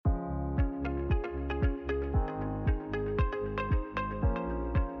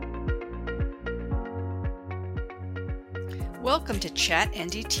Welcome to Chat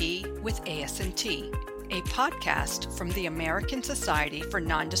NDT with ASNT, a podcast from the American Society for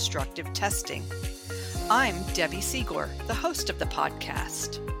Non-Destructive Testing. I'm Debbie Siegler, the host of the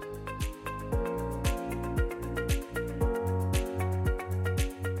podcast.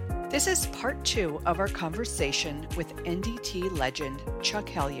 This is part 2 of our conversation with NDT legend Chuck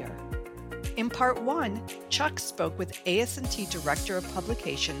Hellier. In part 1, Chuck spoke with ASNT Director of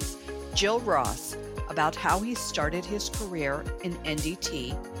Publications Jill Ross about how he started his career in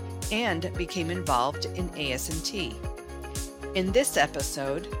NDT and became involved in ASNT. In this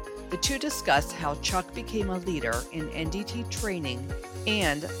episode, the two discuss how Chuck became a leader in NDT training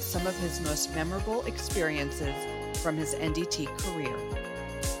and some of his most memorable experiences from his NDT career.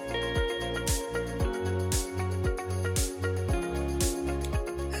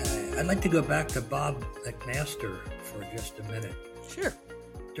 I'd like to go back to Bob McMaster for just a minute. Sure.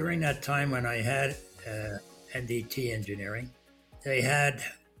 During that time when I had NDT engineering, they had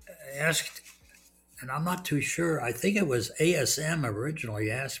asked, and I'm not too sure, I think it was ASM originally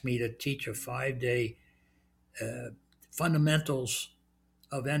asked me to teach a 5-day fundamentals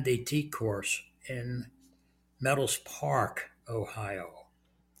of NDT course in Meadows Park, Ohio,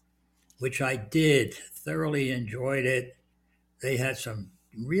 which I did, thoroughly enjoyed it. They had some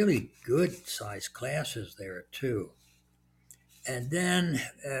really good sized classes there too. And then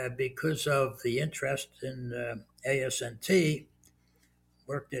because of the interest in ASNT,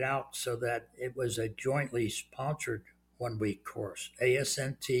 worked it out so that it was a jointly sponsored 1-week course.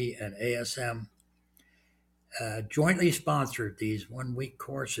 ASNT and ASM jointly sponsored these 1-week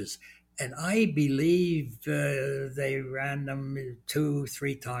courses. And I believe they ran them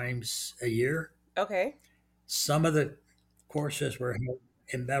 2-3 times a year. Okay. Some of the courses were held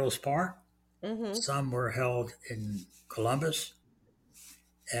in Meadows Park. Mm-hmm. Some were held in Columbus.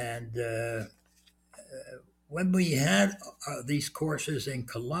 And when we had these courses in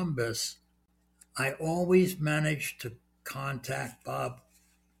Columbus, I always managed to contact Bob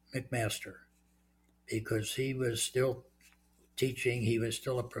McMaster because he was still teaching. He was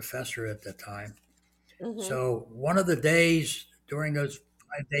still a professor at the time. Mm-hmm. So one of the days during those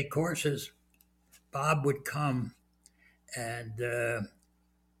 5-day courses, Bob would come and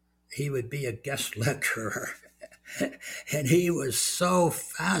he would be a guest lecturer. And he was so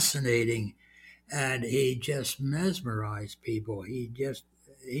fascinating, and he just mesmerized people. He just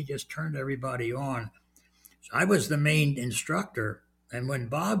turned everybody on. So I was the main instructor, and when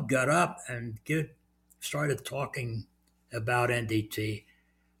Bob got up and started talking about NDT,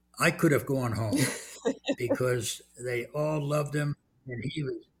 I could have gone home because they all loved him, and he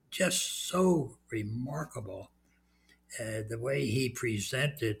was just so remarkable. The way he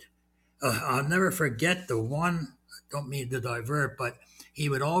presented. I'll never forget the one, don't mean to divert, but he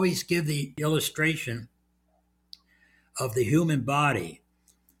would always give the illustration of the human body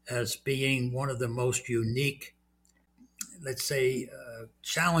as being one of the most unique, let's say,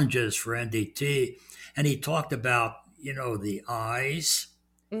 challenges for NDT. And he talked about, the eyes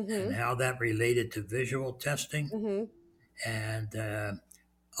Mm-hmm. and how that related to visual testing Mm-hmm. and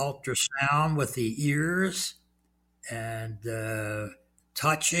ultrasound with the ears and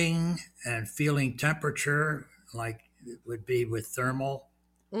touching and feeling temperature, like it would be with thermal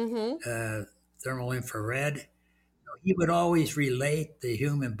infrared. He would always relate the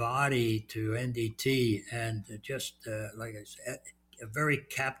human body to NDT, and just like I said, a very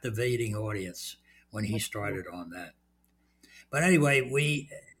captivating audience when he started on that. But anyway,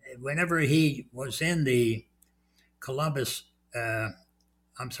 whenever he was in the Columbus,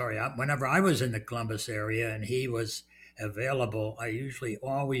 whenever I was in the Columbus area and he was available, I usually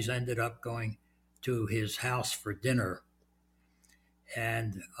always ended up going to his house for dinner.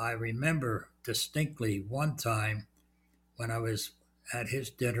 And I remember distinctly one time when I was at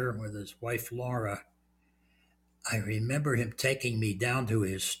his dinner with his wife, Laura, I remember him taking me down to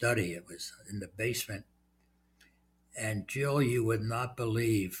his study. It was in the basement. And Jill, you would not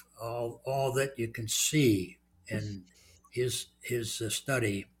believe all that you can see in his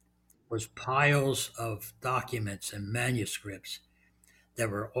study was piles of documents and manuscripts that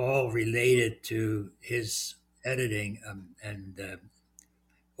were all related to his editing and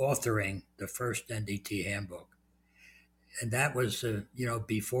authoring the first NDT handbook. And that was,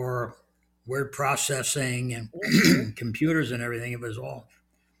 before word processing and computers and everything. It was all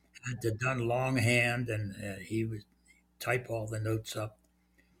had to done longhand, and he would type all the notes up.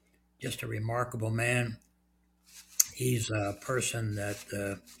 Just a remarkable man. He's a person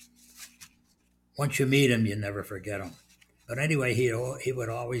that once you meet him, you never forget him. But anyway, he would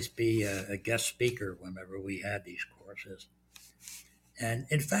always be a guest speaker whenever we had these courses. And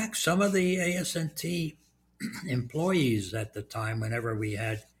in fact, some of the ASNT employees at the time, whenever we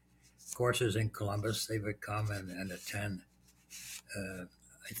had courses in Columbus, they would come and attend. Uh,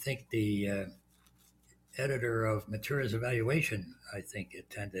 I think the editor of materials evaluation, I think,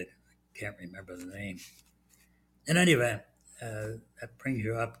 attended. Can't remember the name. In any event, that brings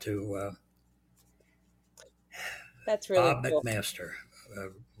you up to That's really Bob cool. McMaster, a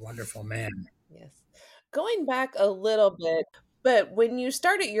wonderful man. Yes. Going back a little bit, but when you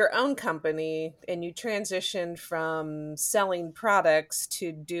started your own company and you transitioned from selling products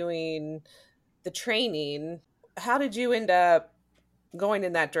to doing the training, how did you end up going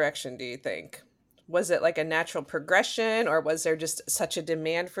in that direction, do you think? Was it like a natural progression, or was there just such a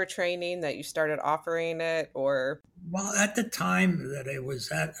demand for training that you started offering it, or Well, at the time that I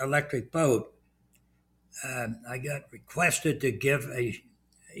was at Electric Boat, I got requested to give a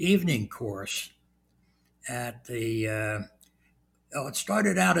evening course at the. Oh, it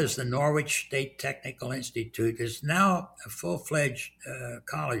started out as the Norwich State Technical Institute. It's now a full-fledged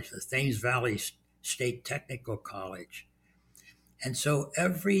college, the Thames Valley State Technical College. And so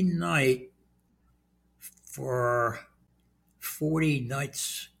every night for 40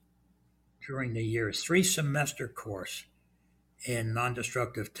 nights during the year, 3 semester course in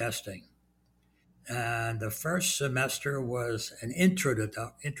non-destructive testing. And the first semester was an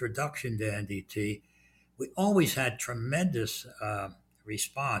introduction to NDT. We always had tremendous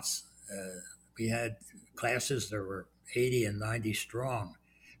response. We had classes that were 80 and 90 strong.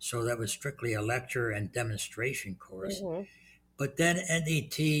 So that was strictly a lecture and demonstration course. Mhm. But then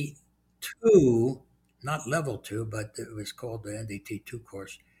NDT 2, not level 2, but it was called the NDT 2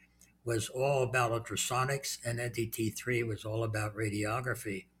 course, was all about ultrasonics, and NDT 3 was all about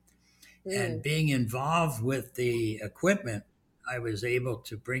radiography. And Mm. being involved with the equipment, I was able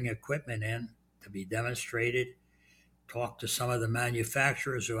to bring equipment in to be demonstrated, talk to some of the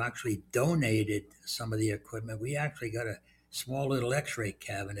manufacturers who actually donated some of the equipment. We actually got a small little x-ray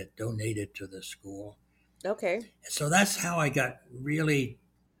cabinet donated to the school. Okay. So that's how I got really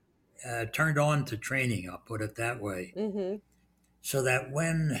turned on to training, I'll put it that way. Mhm. So that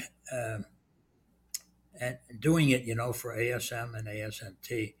when and doing it, for ASM and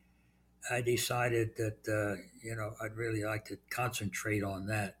ASMT, I decided that I'd really like to concentrate on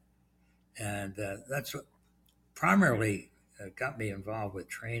that, and that's what primarily got me involved with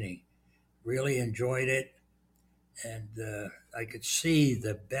training. Really enjoyed it, and I could see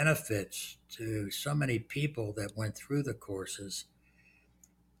the benefits to so many people that went through the courses.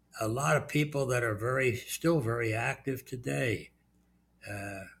 A lot of people that are still very active today.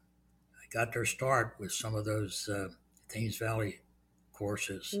 Got their start with some of those Thames Valley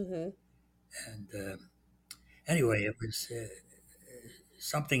courses, Mhm. and anyway, it was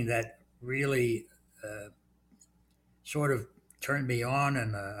something that really uh, sort of turned me on,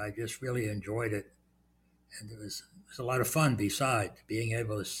 and I just really enjoyed it. And it was a lot of fun. Besides being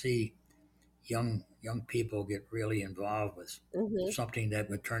able to see young people get really involved with Mhm. something that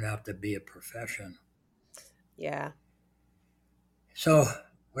would turn out to be a profession. Yeah. So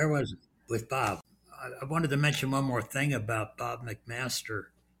where was it with Bob? I wanted to mention one more thing about Bob McMaster.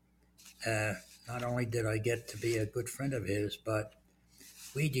 Uh, Not only did I get to be a good friend of his, but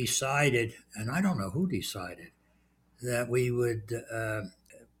we decided, and I don't know who decided, that we would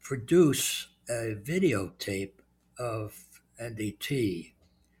produce a videotape of NDT.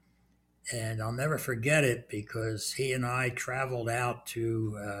 And I'll never forget it because he and I traveled out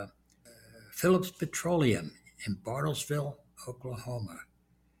to Phillips Petroleum in Bartlesville, Oklahoma.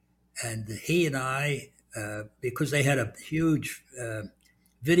 And he and I, because they had a huge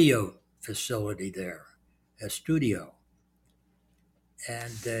video facility there, a studio.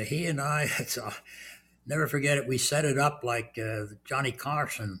 And he and I, so never forget it. We set it up like Johnny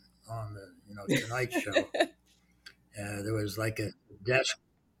Carson on the Tonight Show. There was like a desk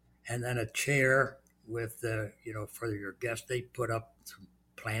and then a chair with for your guests. They put up some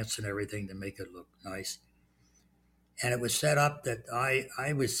plants and everything to make it look nice. And it was set up that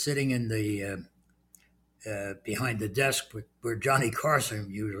I was sitting in the behind the desk where Johnny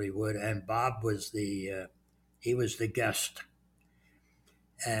Carson usually would, and Bob was he was the guest.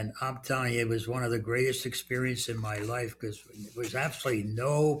 And I'm telling you, it was one of the greatest experiences in my life because it was absolutely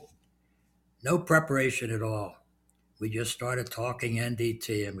no preparation at all. We just started talking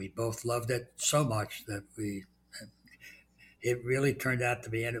NDT, and we both loved it so much that it really turned out to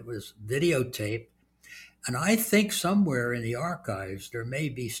be, and it was videotape. And I think somewhere in the archives there may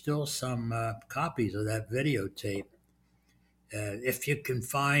be still some copies of that videotape. If you can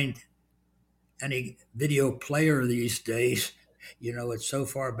find any video player these days, it's so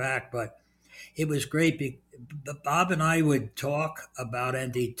far back, but It was great. Bob and I would talk about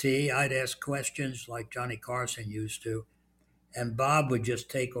NDT. I'd ask questions like Johnny Carson used to, and Bob would just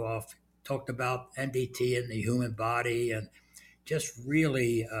take off, talked about NDT and the human body, and just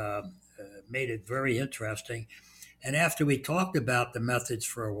really made it very interesting. And after we talked about the methods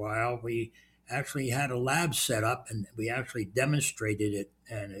for a while, we actually had a lab set up and we actually demonstrated it,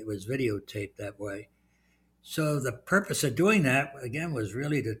 and it was videotaped that way. So the purpose of doing that, again, was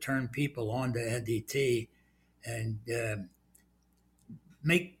really to turn people on to NDT and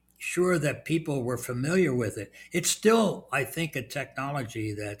make sure that people were familiar with it. It's still, I think, a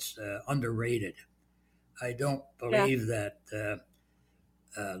technology that's underrated. I don't Yeah. believe that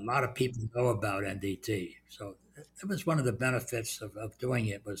a lot of people know about NDT. So that was one of the benefits of doing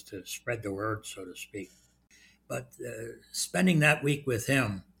it, was to spread the word, so to speak. But spending that week with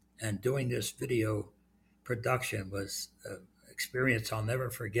him and doing this video production was an experience I'll never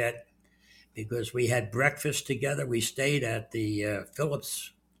forget, because we had breakfast together. We stayed at the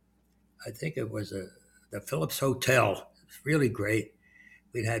Phillips, I think it was the Phillips Hotel. It was really great.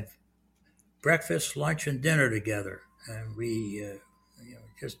 We'd had breakfast, lunch, and dinner together, and we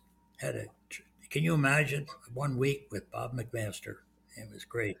just had a. Can you imagine 1 week with Bob McMaster? It was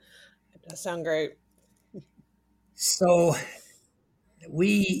great. It does sound great. So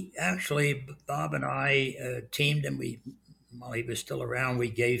we actually, Bob and I teamed, and we, while he was still around, we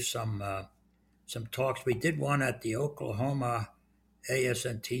gave some talks. We did one at the Oklahoma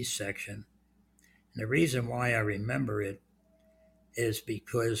ASNT section. And the reason why I remember it is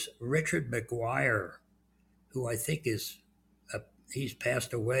because Richard McGuire, who I think he's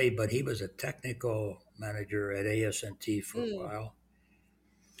passed away, but he was a technical manager at ASNT for a while.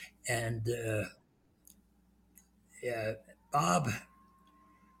 And yeah, Bob,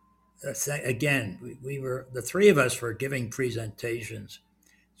 again, we were, the three of us were giving presentations.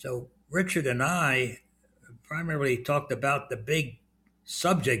 So Richard and I primarily talked about the big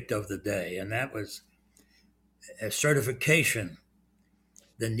subject of the day, and that was a certification,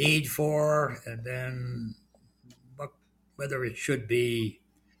 the need for, and then whether it should be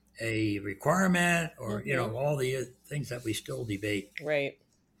a requirement or, all the things that we still debate. Right.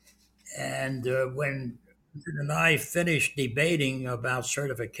 And when Richard and I finished debating about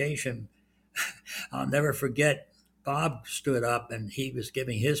certification, I'll never forget, Bob stood up and he was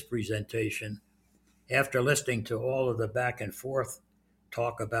giving his presentation after listening to all of the back and forth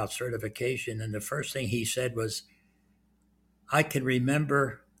talk about certification. And the first thing he said was, I can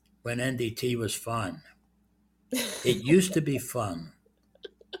remember when NDT was fun. It used to be fun.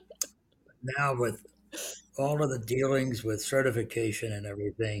 Now, with all of the dealings with certification and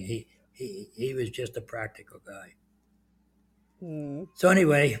everything, he was just a practical guy. So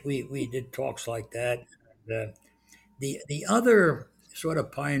anyway, we did talks like that. The other sort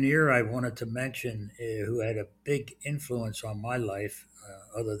of pioneer I wanted to mention, who had a big influence on my life,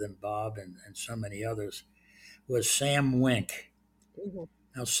 other than Bob and so many others, was Sam Wink.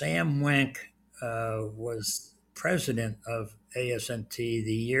 Now, Sam Wink was president of ASNT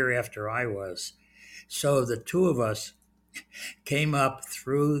the year after I was. So the two of us came up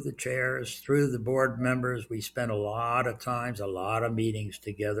through the chairs, through the board members. We spent a lot of times, a lot of meetings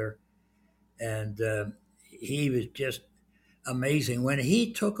together. And he was just amazing. When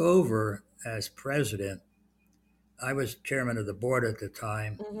he took over as president, I was chairman of the board at the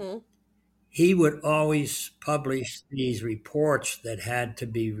time. He would always publish these reports that had to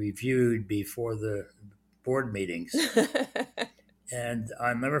be reviewed before the board meetings. And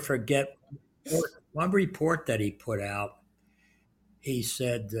I'll never forget one report that he put out. He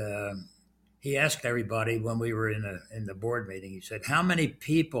said, he asked everybody when we were in the board meeting, he said, how many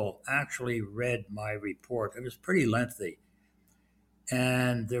people actually read my report? It was pretty lengthy.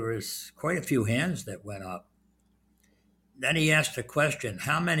 And there was quite a few hands that went up. Then he asked a question,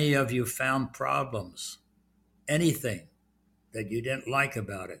 how many of you found problems? Anything that you didn't like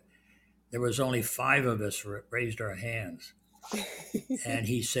about it? There was only 5 of us raised our hands. And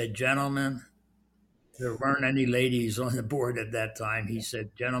he said, gentlemen, there weren't any ladies on the board at that time. He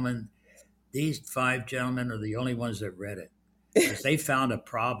said, gentlemen, these 5 gentlemen are the only ones that read it, because they found a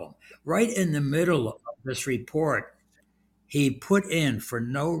problem. Right in the middle of this report, he put in, for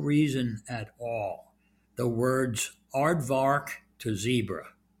no reason at all, the words aardvark to zebra.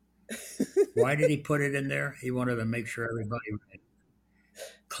 Why did he put it in there? He wanted to make sure everybody read it.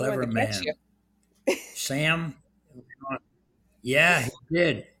 Clever man. Sam, yeah, he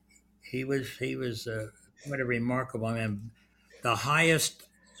did. He was quite a remarkable man. The highest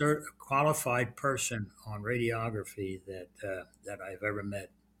qualified person on radiography that I've ever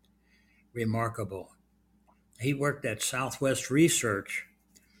met. Remarkable. He worked at Southwest Research,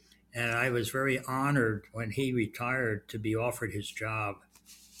 And I was very honored when he retired to be offered his job.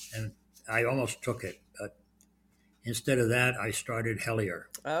 And I almost took it. But instead of that, I started Hellier,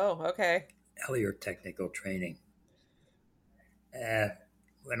 Oh, okay. Hellier Technical Training.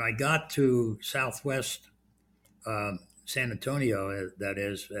 When I got to Southwest San Antonio, that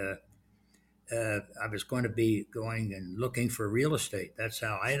is, I was going to be going and looking for real estate. That's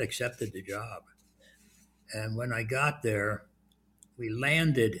how I had accepted the job. And when I got there, we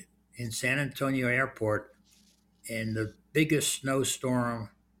landed in San Antonio Airport in the biggest snowstorm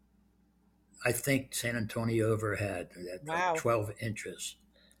I think San Antonio ever had, like Wow. 12 inches.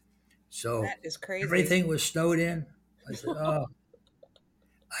 So That is crazy. everything was snowed in. I said, oh,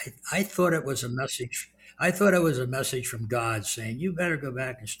 I thought it was a message. I thought it was a message from God saying, you better go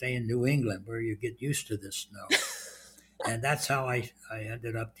back and stay in New England where you get used to this snow. And that's how I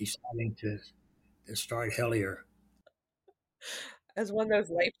ended up deciding to start Hellier. As one of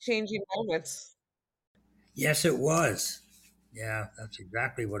those life-changing moments. Yes, it was. Yeah, that's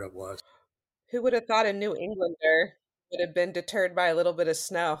exactly what it was. Who would have thought a New Englander would have been deterred by a little bit of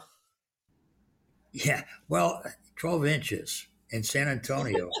snow? Yeah, well, 12 inches in San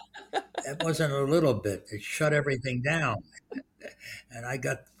Antonio. It wasn't a little bit. It shut everything down. And I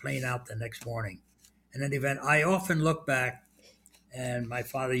got the plane out the next morning. In any event, I often look back, and my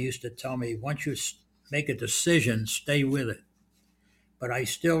father used to tell me, once you make a decision, stay with it. But I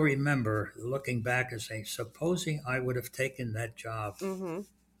still remember looking back and saying, supposing I would have taken that job Mm-hmm.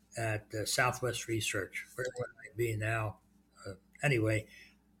 at Southwest Research, where would I be now? Anyway,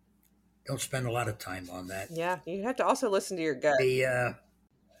 don't spend a lot of time on that. Yeah, you have to also listen to your gut. The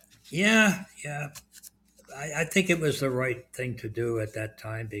yeah, I think it was the right thing to do at that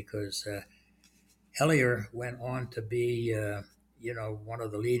time because Hellier went on to be, one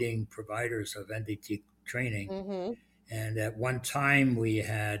of the leading providers of NDT training. Mm-hmm. And at one time, we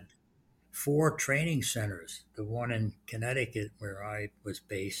had four training centers. The one in Connecticut, where I was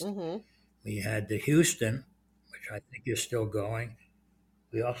based. Mm-hmm. We had the Houston, which I think is still going.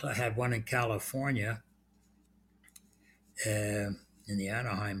 We also had one in California, in the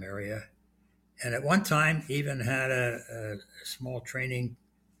Anaheim area. And at one time, even had a small training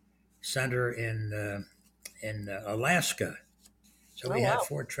center in Alaska. So Oh we had wow.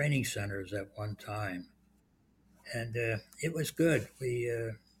 four training centers at one time, and it was good.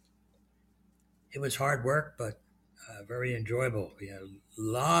 It was hard work, but very enjoyable. We had a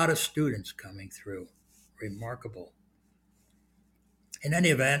lot of students coming through, remarkable. In any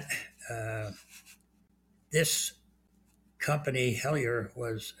event, uh, this company Hellier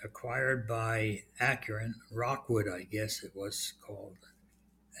was acquired by Acuren, Rockwood, I guess it was called,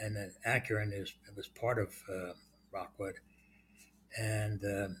 and Acuren it was part of Rockwood, and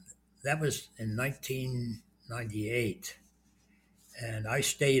that was in 1998. And I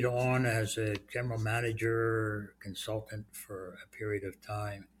stayed on as a general manager consultant for a period of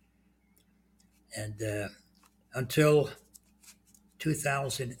time, and until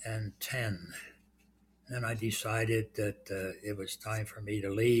 2010. Then I decided that it was time for me to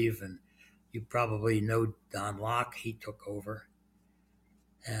leave, and you probably know Don Locke. He took over,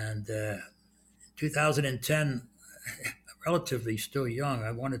 and 2010, relatively still young,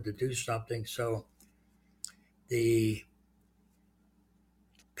 I wanted to do something. So the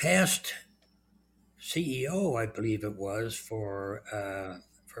past CEO, I believe it was for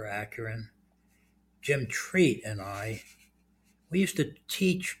Acuren, Jim Treat, and we used to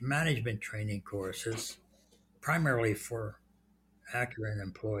teach management training courses, primarily for Acuren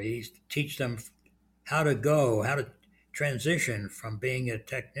employees, to teach them how to transition from being a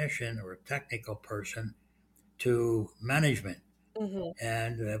technician or a technical person to management. Mm-hmm.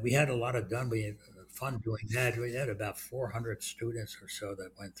 And we had a lot of done. We had fun doing that. We had about 400 students or so that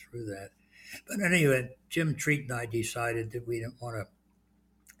went through that. But anyway, Jim Treat and I decided that we didn't want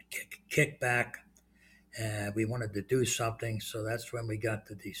to kick back. We wanted to do something. So that's when we got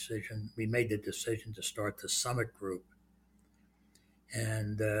the decision. We made the decision to start the Summit Group.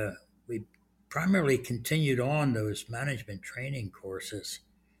 And we primarily continued on those management training courses.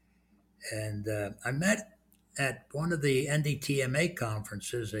 And I met at one of the NDTMA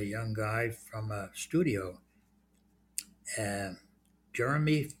conferences a young guy from a studio, uh,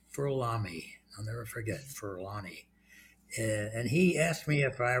 Jeremy Furlani. I'll never forget Furlani. And he asked me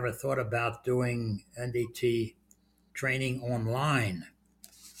if I ever thought about doing NDT training online.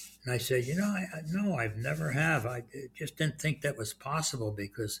 And I said, no, I've never have. I just didn't think that was possible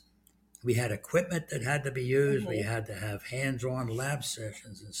because we had equipment that had to be used. We Mm-hmm. had to have hands-on lab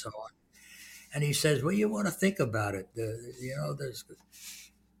sessions and so on. And he says, well, you want to think about it. There's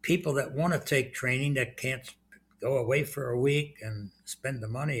people that want to take training that can't go away for a week and spend the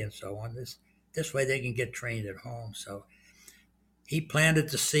money and so on. This way they can get trained at home. So he planted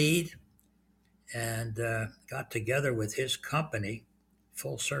the seed and got together with his company,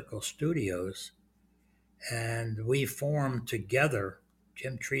 Full Circle Studios, and we formed together,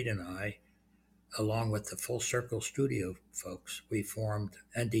 Jim Treat and I, along with the Full Circle Studio folks, we formed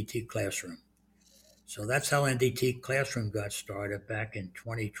NDT Classroom. So that's how NDT Classroom got started back in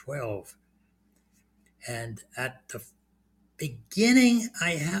 2012. And at the beginning,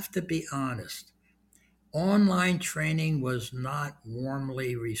 I have to be honest, online training was not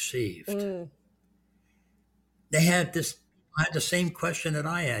warmly received. They had the same question that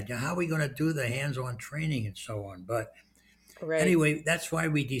I had. How are we going to do the hands-on training and so on? But anyway, that's why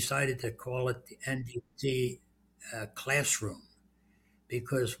we decided to call it the NDT Classroom,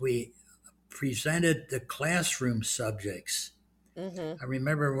 because we presented the classroom subjects. I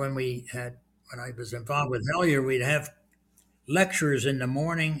remember when I was involved with Hellier, we'd have lectures in the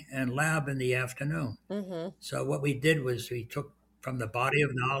morning and lab in the afternoon. So what we did was we took from the body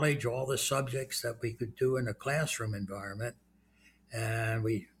of knowledge all the subjects that we could do in a classroom environment, and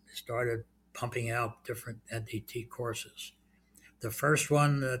we started pumping out different NDT courses. The first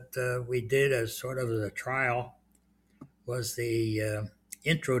one that we did as sort of a trial was the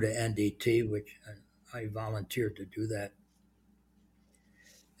Intro to NDT, which I volunteered to do that.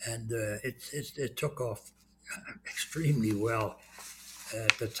 And it took off extremely well.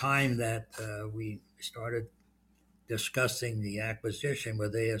 At the time that we started discussing the acquisition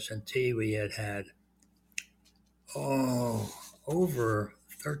with AS&T, we had over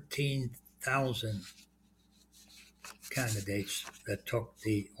 13,000 candidates that took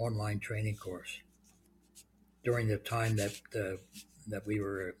the online training course during the time that we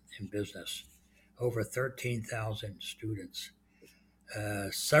were in business. Over 13,000 students,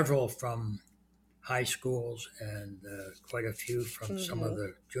 several from high schools and quite a few from some of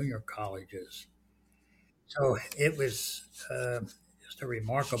the junior colleges. So it was just a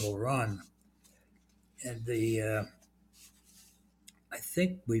remarkable run. And I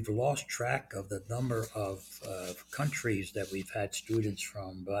think we've lost track of the number of countries that we've had students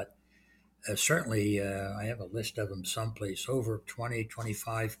from, but certainly I have a list of them someplace, over 20,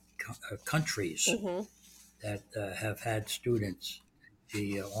 25 countries that have had students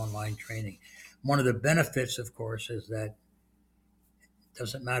the online training. One of the benefits, of course, is that it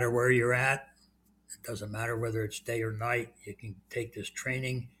doesn't matter where you're at. It doesn't matter whether it's day or night. You can take this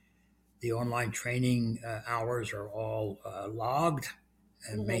training. The online training hours are all logged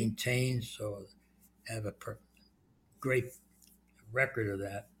and maintained, so I have a great record of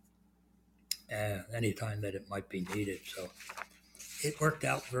that anytime that it might be needed. So it worked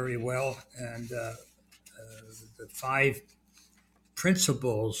out very well, and the 5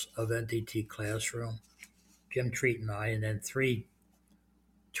 principals of NDT Classroom, Jim Treat and I, and then 3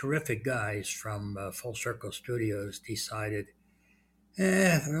 terrific guys from Full Circle Studios decided,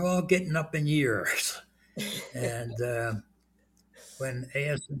 we're all getting up in years. And when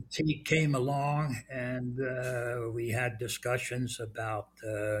AS&T came along and we had discussions about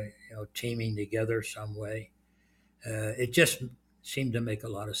teaming together some way, it just seemed to make a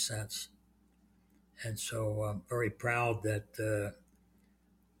lot of sense. And so I'm very proud that,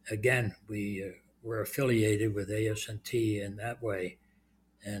 again, we're affiliated with AS&T in that way.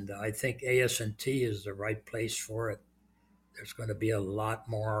 And I think AS&T is the right place for it. There's going to be a lot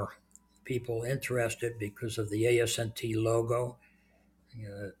more people interested because of the AS&T logo,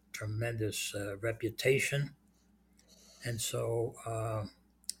 tremendous reputation. And so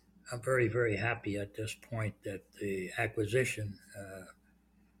I'm very, very happy at this point that the acquisition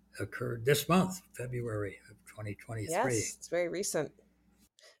occurred this month, February of 2023. Yes, it's very recent.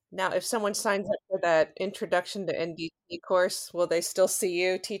 Now, if someone signs up for that Introduction to NDT course, will they still see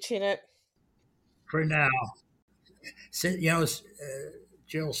you teaching it? For now, since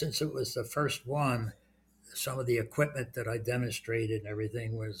Jill, since it was the first one, some of the equipment that I demonstrated and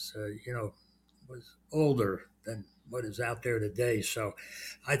everything was older than what is out there today. So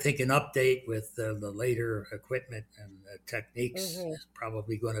I think an update with the later equipment and techniques is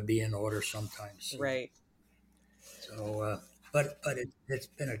probably going to be in order sometime soon. Right. So, but it's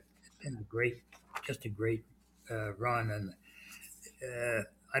been a great run, and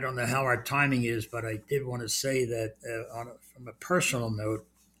I don't know how our timing is, but I did want to say that from a personal note,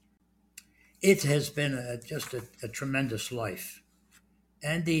 it has been just a tremendous life.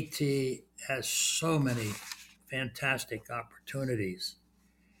 NDT has so many fantastic opportunities.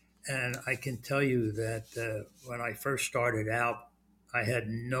 And I can tell you that when I first started out, I had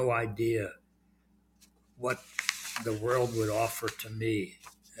no idea what the world would offer to me.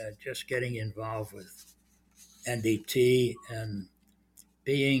 Just getting involved with NDT and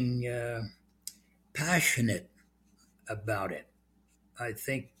being passionate about it. I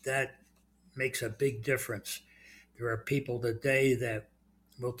think that makes a big difference. There are people today that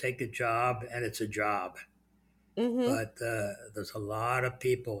will take a job and it's a job, Mm-hmm. but there's a lot of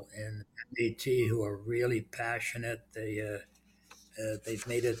people in NDT who are really passionate. They've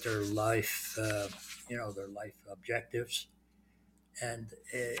made it their life, their life objectives, and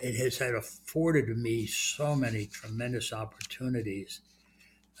it has had afforded me so many tremendous opportunities.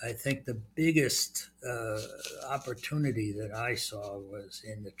 I think the biggest opportunity that I saw was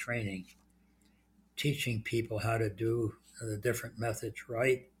in the training, teaching people how to do the different methods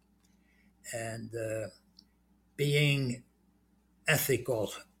right, and being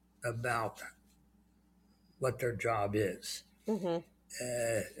ethical about what their job is. Mm-hmm.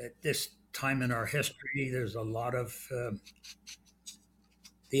 At this time in our history, there's a lot of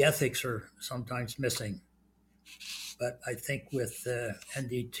the ethics are sometimes missing. But I think with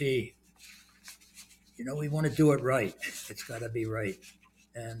NDT, we want to do it right. It's got to be right.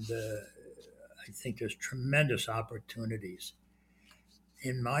 And I think there's tremendous opportunities.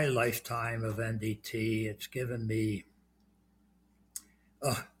 In my lifetime of NDT, it's given me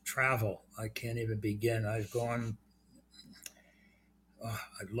travel. I can't even begin. I've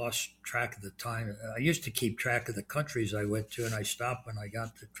lost track of the time. I used to keep track of the countries I went to, and I stopped when I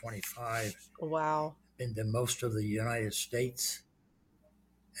got to 25. Wow. Been to most of the United States.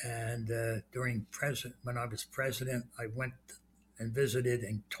 And when I was president, I went and visited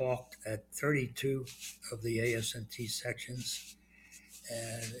and talked at 32 of the ASNT sections.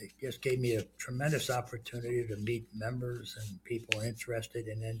 And it just gave me a tremendous opportunity to meet members and people interested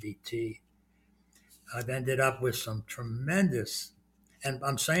in NDT. I've ended up with some tremendous, and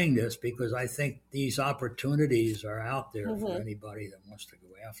I'm saying this because I think these opportunities are out there for Mm-hmm. anybody that wants to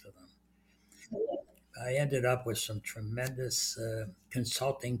go after them. I ended up with some tremendous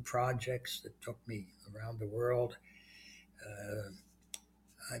consulting projects that took me around the world.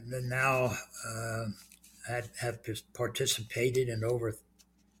 I've now have participated in over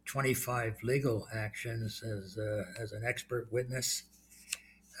 25 legal actions as an expert witness.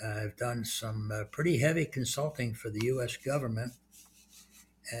 I've done some pretty heavy consulting for the U.S. government.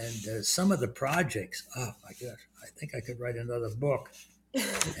 And some of the projects, oh my gosh, I think I could write another book.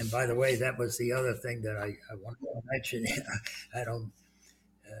 And by the way, that was the other thing that I wanted to mention. I don't,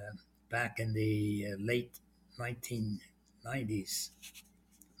 back in the late 1990s,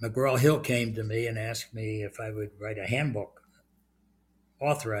 McGraw-Hill came to me and asked me if I would write a handbook,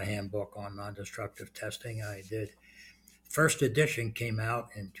 author a handbook on non-destructive testing. I did. First edition came out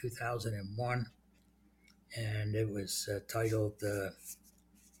in 2001, and it was titled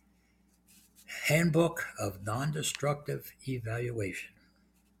Handbook of Non-Destructive Evaluation.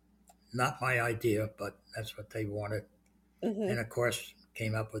 Not my idea, but that's what they wanted. Mm-hmm. And of course,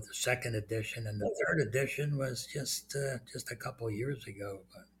 came up with the second edition, and the third edition was just a couple of years ago.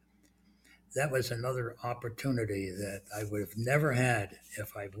 But that was another opportunity that I would have never had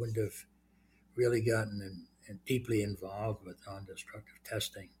if I wouldn't have really gotten and deeply involved with non-destructive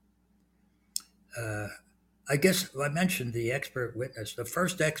testing. I guess I mentioned the expert witness. The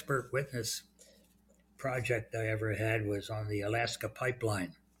first expert witness project I ever had was on the Alaska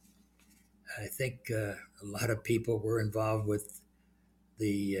pipeline. I think a lot of people were involved with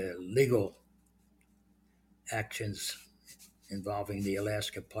the legal actions involving the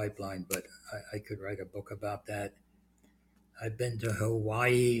Alaska pipeline, but I could write a book about that. I've been to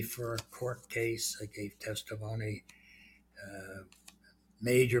Hawaii for a court case. I gave testimony.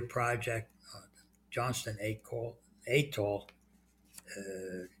 Major project, Johnston Atoll. They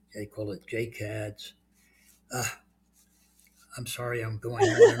call it JCADS. I'm sorry, I'm going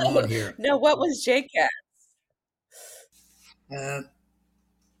on and on here. No, what was JCAT? Uh,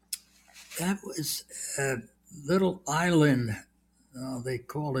 that was a little island. They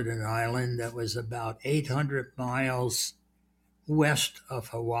called it an island that was about 800 miles west of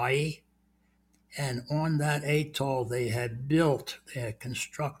Hawaii. And on that atoll, they had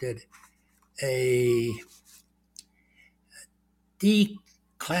constructed a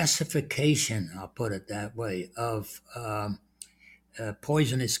declassification, I'll put it that way, of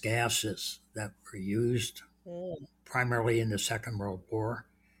poisonous gases that were used primarily in the Second World War.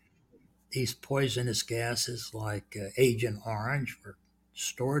 These poisonous gases, like Agent Orange, were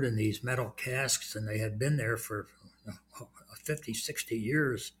stored in these metal casks, and they had been there for 50, 60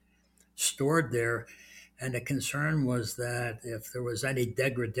 years, stored there. And the concern was that if there was any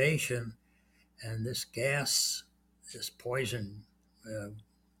degradation and this poison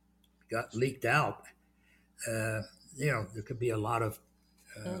got leaked out, there could be a lot of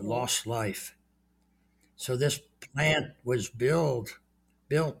lost life. So this plant was built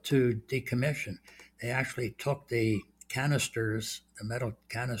to decommission. They actually took the canisters, the metal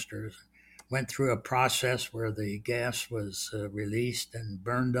canisters, went through a process where the gas was released and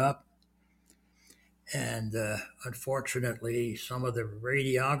burned up. And unfortunately, some of the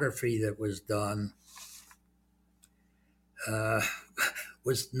radiography that was done uh,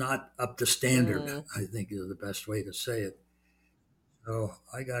 was not up to standard, Mm, I think is the best way to say it. So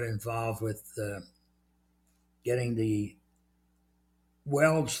I got involved with getting the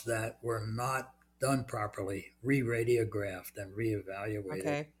welds that were not done properly re-radiographed and re-evaluated.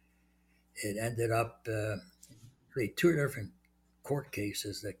 okay. It ended up really two different court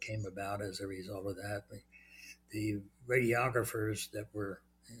cases that came about as a result of that. The radiographers that were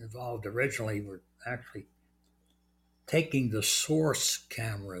involved originally were actually taking the source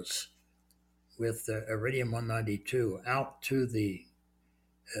cameras with iridium 192 out to the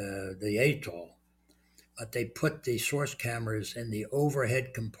atoll, but they put the source cameras in the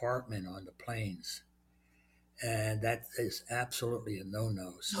overhead compartment on the planes, and that is absolutely a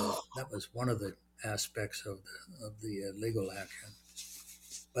no-no. So that was one of the aspects of the legal action.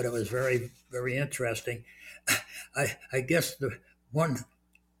 But it was very, very interesting. I guess the one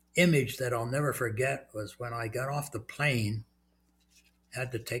image that I'll never forget was when I got off the plane.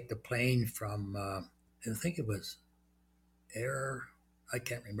 Had to take the plane from I think it was Air. I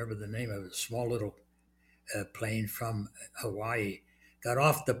can't remember the name of it. A small little plane from Hawaii. Got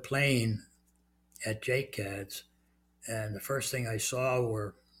off the plane at JCADS, and the first thing I saw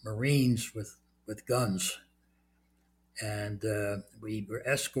were Marines with guns, and we were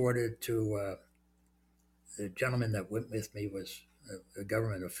escorted to. The gentleman that went with me was a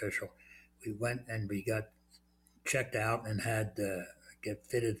government official. We went and we got checked out and had get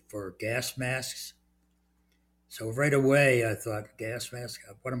fitted for gas masks. So right away, I thought, gas mask.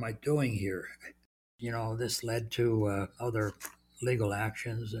 What am I doing here? This led to other legal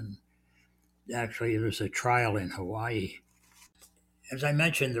actions, and actually, there was a trial in Hawaii. As I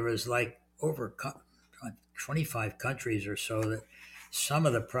mentioned, there was like over 25 countries or so that some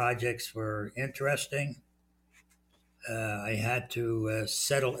of the projects were interesting. I had to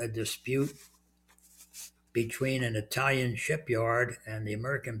settle a dispute between an Italian shipyard and the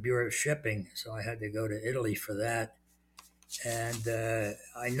American Bureau of Shipping, so I had to go to Italy for that. And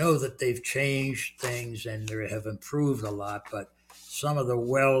I know that they've changed things and they have improved a lot, but some of the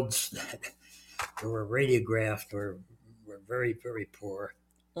welds that were radiographed were very, very poor.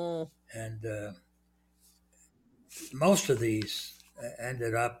 Mm. And most of these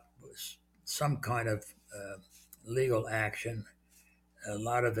ended up with some kind of legal action. A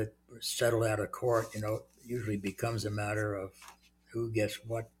lot of it was settled out of court. It usually becomes a matter of who gets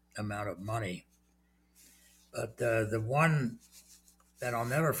what amount of money. But the one that I'll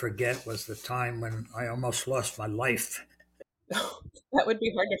never forget was the time when I almost lost my life. That would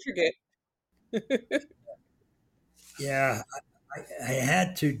be hard to forget. Yeah, I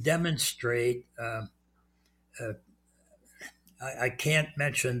had to demonstrate. Uh, I can't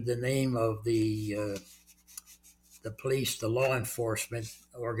mention the name of the police, the law enforcement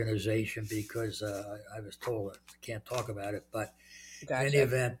organization, because I was told I can't talk about it. But in any Gotcha.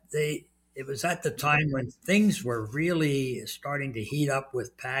 event, it was at the time when things were really starting to heat up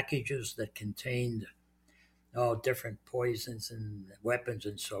with packages that contained different poisons and weapons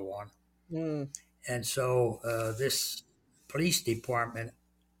and so on. Mm. And so this police department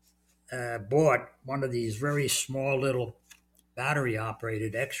bought one of these very small little battery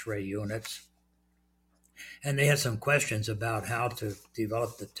operated x ray units. And they had some questions about how to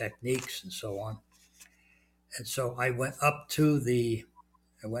develop the techniques and so on. And so I went up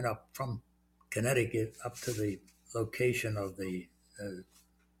from Connecticut up to the location of the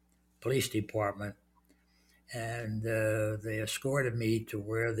police department, and they escorted me to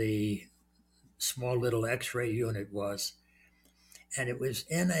where the small little X-ray unit was, and it was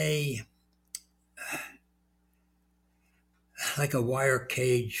in a like a wire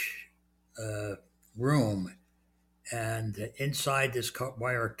cage uh, room, and inside this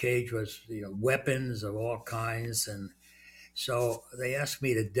wire cage was weapons of all kinds, and so they asked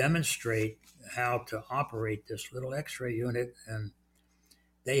me to demonstrate how to operate this little X-ray unit, and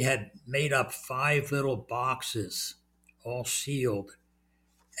they had made up 5 little boxes, all sealed,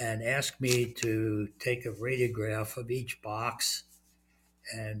 and asked me to take a radiograph of each box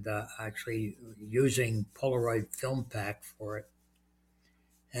and actually using Polaroid film pack for it.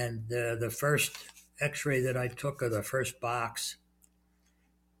 And the first x ray that I took of the first box,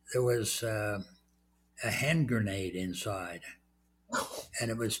 there was a hand grenade inside, and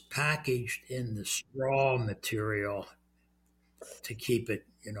it was packaged in the straw material to keep it,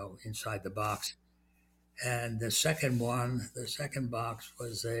 inside the box. And the second box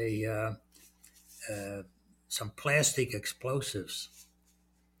was some plastic explosives,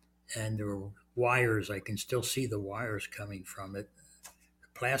 and there were wires. I can still see the wires coming from it.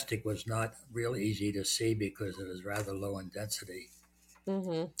 The plastic was not real easy to see because it was rather low in density.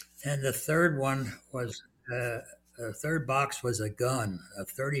 Mm-hmm. And the third one was the third box was a gun, a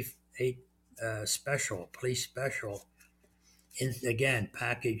 38 special, police special, again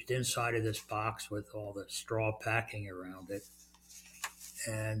packaged inside of this box with all the straw packing around it.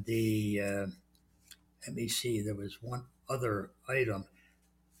 And let me see, there was one other item,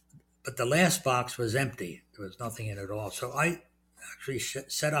 but the last box was empty. There was nothing in it at all. So I actually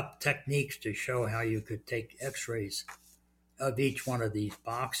set up techniques to show how you could take X-rays of each one of these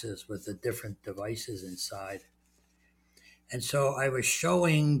boxes with the different devices inside. And so I was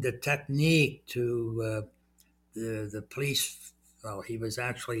showing the technique to the police. Well, he was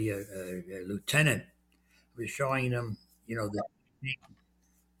actually a lieutenant. I was showing them, the technique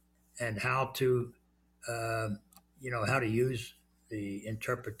and how to, uh, how to use the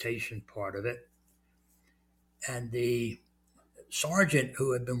interpretation part of it. And the sergeant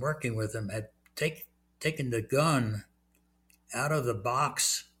who had been working with him had taken the gun out of the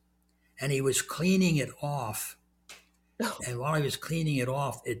box, and he was cleaning it off. And while he was cleaning it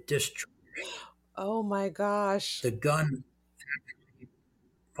off, it discharged. Oh my gosh. The gun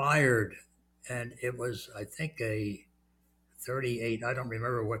fired, and it was, I think, a 38. I don't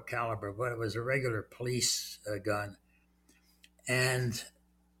remember what caliber, but it was a regular police gun, and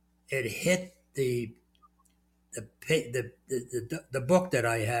it hit the book that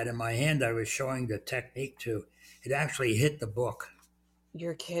I had in my hand. I was showing the technique to. It actually hit the book.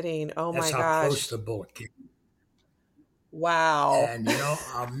 You're kidding. Oh That's my how close gosh. the bullet came. Wow. And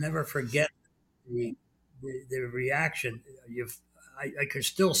I'll never forget the reaction. I could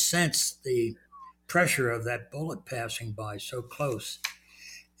still sense the pressure of that bullet passing by so close,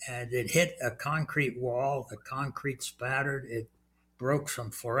 and it hit a concrete wall. The concrete spattered. It broke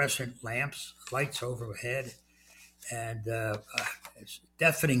some fluorescent lights overhead, and it's a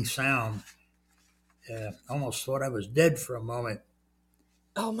deafening sound. Almost thought I was dead for a moment.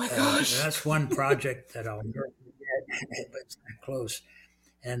 Oh my gosh. That's one project that I'll never forget, but it's that close.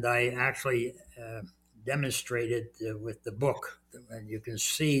 And I actually demonstrated with the book, and you can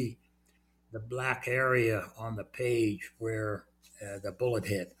see the black area on the page where the bullet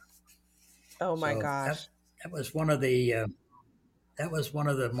hit. Oh my So gosh. that was one of the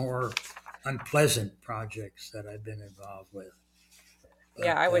more unpleasant projects that I've been involved with.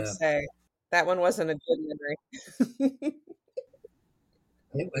 Yeah, But I would say that one wasn't a good memory.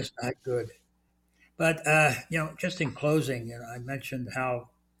 it was not good. But just in closing, I mentioned how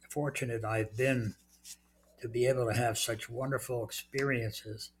fortunate I've been to be able to have such wonderful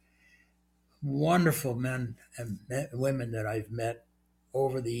experiences, wonderful men and women that I've met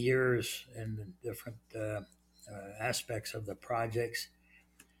over the years in the different aspects of the projects.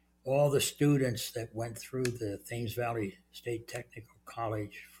 All the students that went through the Thames Valley State Technical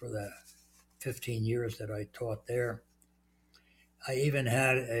College for the 15 years that I taught there. I even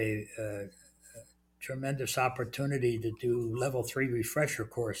had a tremendous opportunity to do level 3 refresher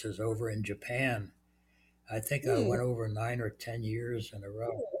courses over in Japan. I think I went over 9 or 10 years in a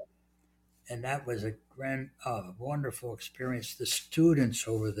row. And that was a wonderful experience. The students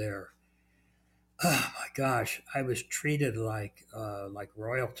over there, oh my gosh, I was treated like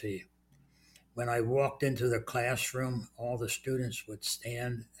royalty. When I walked into the classroom, all the students would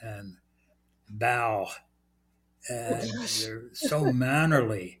stand and bow, Oh and gosh. they're so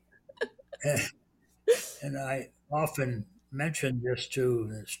mannerly. And I often mention this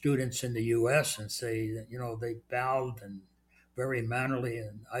to students in the U.S. and say that they bowed and very mannerly,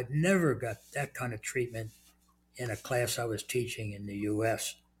 and I've never got that kind of treatment in a class I was teaching in the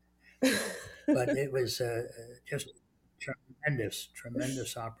U.S. But it was just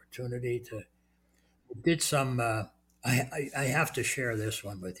tremendous opportunity to did some. I have to share this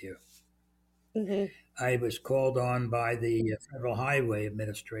one with you. Hmm. I was called on by the Federal Highway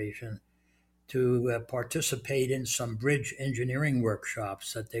Administration to participate in some bridge engineering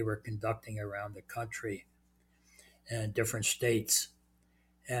workshops that they were conducting around the country and different states.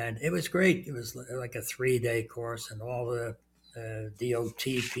 And it was great. It was like a 3-day course, and all the DOT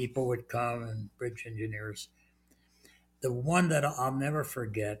people would come and bridge engineers. The one that I'll never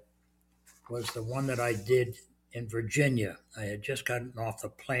forget was the one that I did in Virginia. I had just gotten off the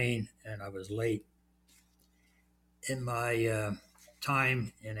plane and I was late. In my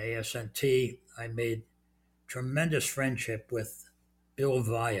time in ASNT, I made tremendous friendship with Bill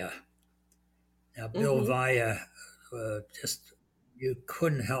Vaya. Now, Bill Hmm. Vaya, just you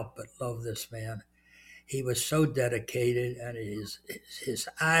couldn't help but love this man. he was so dedicated, and his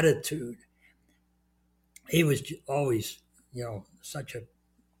attitude. He was always, such a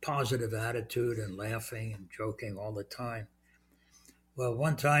positive attitude and laughing and joking all the time. Well,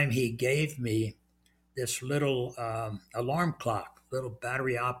 one time he gave me this little alarm clock, little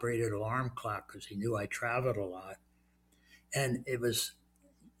battery operated alarm clock, because he knew I traveled a lot. And it was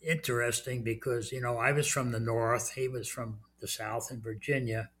interesting because, I was from the North, he was from the South in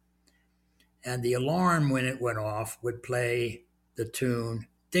Virginia. And the alarm, when it went off, would play the tune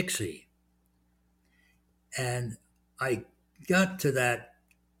Dixie. And I got to that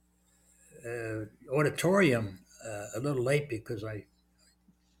auditorium a little late because I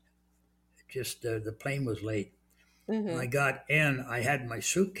just, the plane was late. When I Hmm. got in, I had my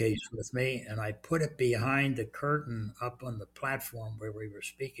suitcase with me and I put it behind the curtain up on the platform where we were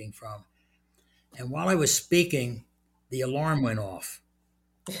speaking from. And while I was speaking, the alarm went off.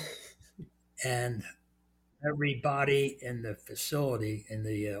 And everybody in the facility, in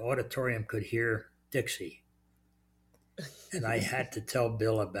the auditorium, could hear Dixie. And I had to tell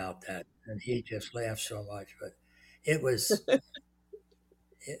Bill about that. And he just laughed so much. But it was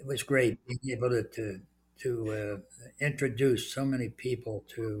it was great being able to introduce so many people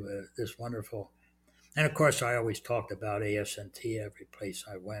to this wonderful. And of course, I always talked about ASNT every place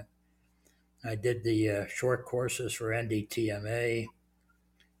I went. I did the short courses for NDTMA.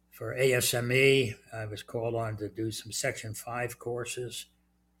 For ASME, I was called on to do some Section 5 courses.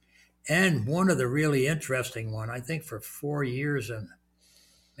 And one of the really interesting one, I think for 4 years and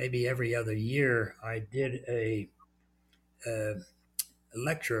maybe every other year, I did a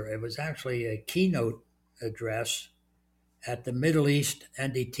lecture. It was actually a keynote address at the Middle East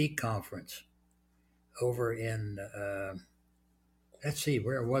NDT conference over in, let's see,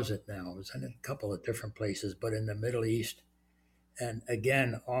 where was it now? It was in a couple of different places, but in the Middle East. And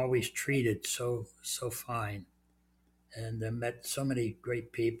again, always treated so fine, and met so many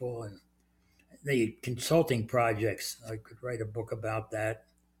great people. And the consulting projects, I could write a book about that.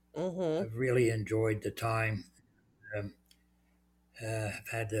 Hmm. I've really enjoyed the time. Um, I've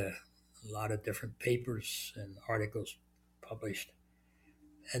had a lot of different papers and articles published.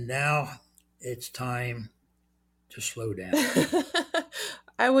 And now it's time to slow down.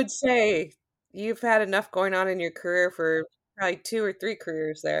 I would say you've had enough going on in your career for probably two or three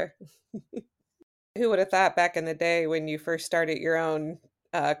careers there. Who would have thought back in the day when you first started your own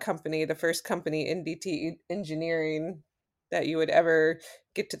company, the first company, NDT Engineering, that you would ever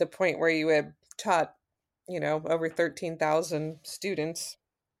get to the point where you had taught, over 13,000 students?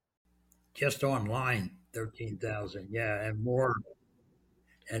 Just online, 13,000. Yeah, and more.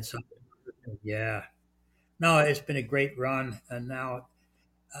 And so, yeah. No, it's been a great run. And now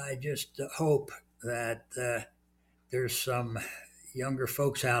I just hope that there's some younger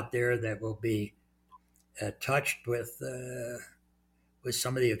folks out there that will be touched with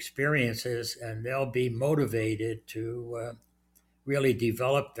some of the experiences, and they'll be motivated to really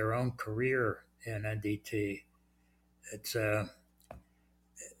develop their own career in NDT. It's uh,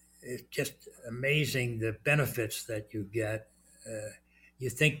 it's just amazing the benefits that you get. You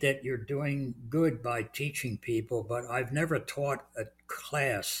think that you're doing good by teaching people, but I've never taught a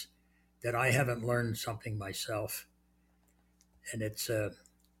class that I haven't learned something myself, and it's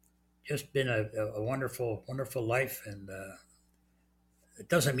just been a wonderful, wonderful life. And it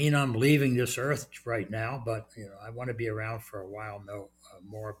doesn't mean I'm leaving this earth right now, but I want to be around for a while, no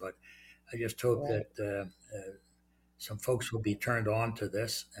more. But I just hope Right. that some folks will be turned on to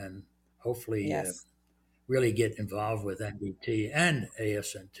this and hopefully Yes. really get involved with NDT and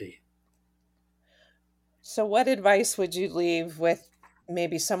ASNT. So, what advice would you leave with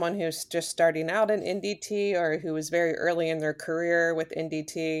maybe someone who's just starting out in NDT or who is very early in their career with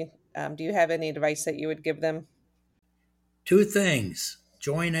NDT? Do you have any advice that you would give them? Two things: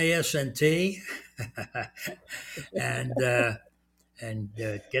 join ASNT and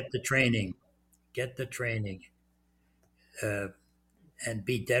get the training, get the training, uh, and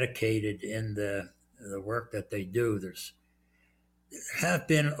be dedicated in the work that they do. There have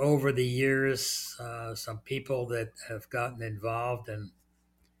been over the years some people that have gotten involved, and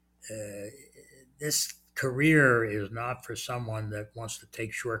uh, this career is not for someone that wants to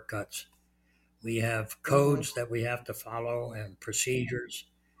take shortcuts. We have Hmm. codes that we have to follow and procedures,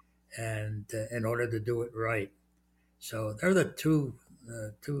 and in order to do it right. So they're the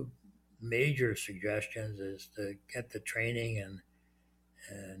two major suggestions: is to get the training and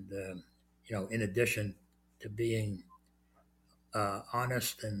in addition to being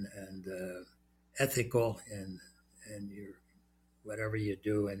honest and ethical in your whatever you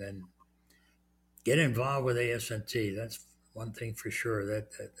do, and then get involved with ASNT. That's one thing for sure,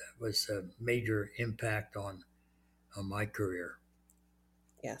 that was a major impact on my career.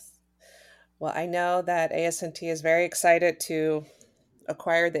 Yes. Well, I know that ASNT is very excited to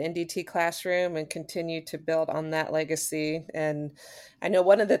acquire the NDT classroom and continue to build on that legacy. And I know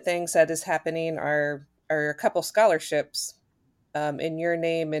one of the things that is happening are a couple scholarships in your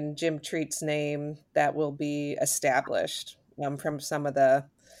name and Jim Treat's name that will be established from some of the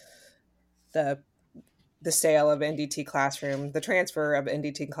the sale of NDT classroom, the transfer of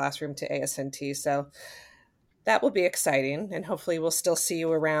NDT classroom to ASNT. So that will be exciting, and hopefully we'll still see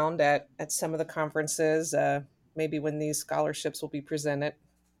you around at some of the conferences, maybe when these scholarships will be presented.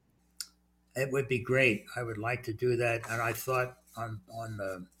 It would be great. I would like to do that, and I thought on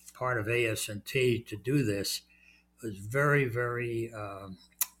the part of AS&T to do this was very, very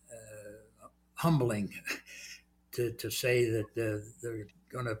humbling to say that they're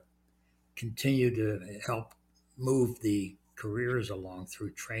going to continue to help move the careers along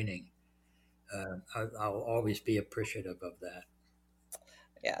through training. I'll always be appreciative of that.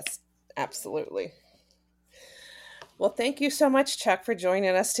 Yes, absolutely. Well, thank you so much, Chuck, for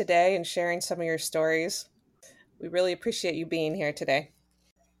joining us today and sharing some of your stories. We really appreciate you being here today.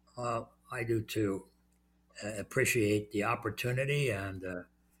 I do too. Appreciate the opportunity, and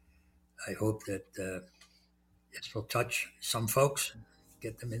I hope that this will touch some folks,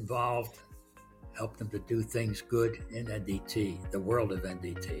 get them involved, help them to do things good in NDT, the world of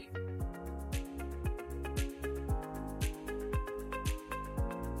NDT.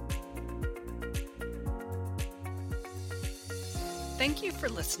 Thank you for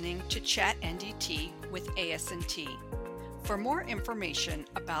listening to Chat NDT with AS&T. For more information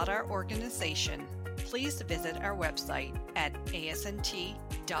about our organization, please visit our website at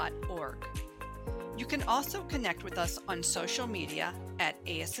asnt.org. You can also connect with us on social media at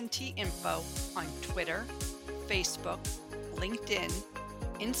AS&T Info on Twitter, Facebook, LinkedIn,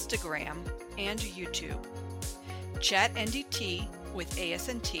 Instagram, and YouTube. Chat NDT with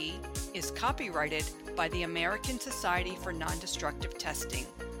AS&T is copyrighted by the American Society for Non-Destructive Testing.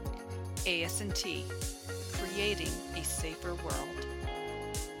 AS&T, creating a safer world.